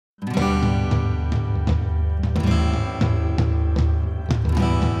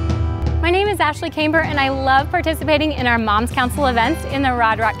Ashley Camber, and I love participating in our Moms Council events in the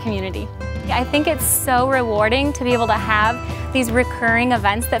Rodrock community. I think it's so rewarding to be able to have these recurring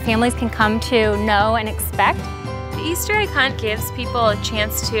events that families can come to know and expect. The Easter egg hunt gives people a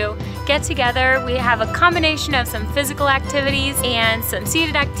chance to get together. We have a combination of some physical activities and some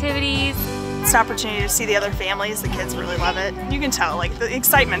seated activities. It's an opportunity to see the other families. The kids really love it. You can tell, like, the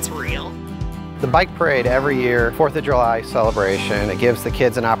excitement's real. The bike parade every year, 4th of July celebration, it gives the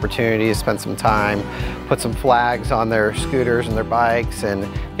kids an opportunity to spend some time, put some flags on their scooters and their bikes,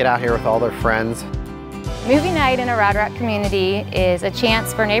 and get out here with all their friends. Movie night in a Rodrock community is a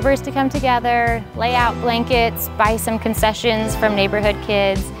chance for neighbors to come together, lay out blankets, buy some concessions from neighborhood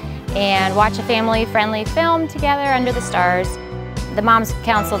kids, and watch a family-friendly film together under the stars. The Moms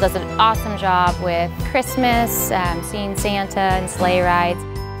Council does an awesome job with Christmas, seeing Santa and sleigh rides.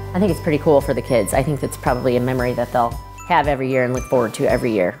 I think it's pretty cool for the kids. I think that's probably a memory that they'll have every year and look forward to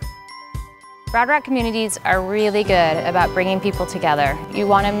every year. Rodrock communities are really good about bringing people together. You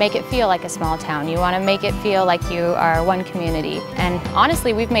want to make it feel like a small town. You want to make it feel like you are one community. And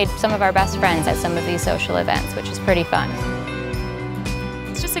honestly, we've made some of our best friends at some of these social events, which is pretty fun.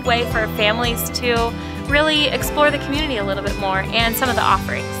 It's just a way for families to really explore the community a little bit more and some of the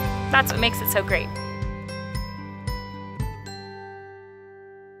offerings. That's what makes it so great.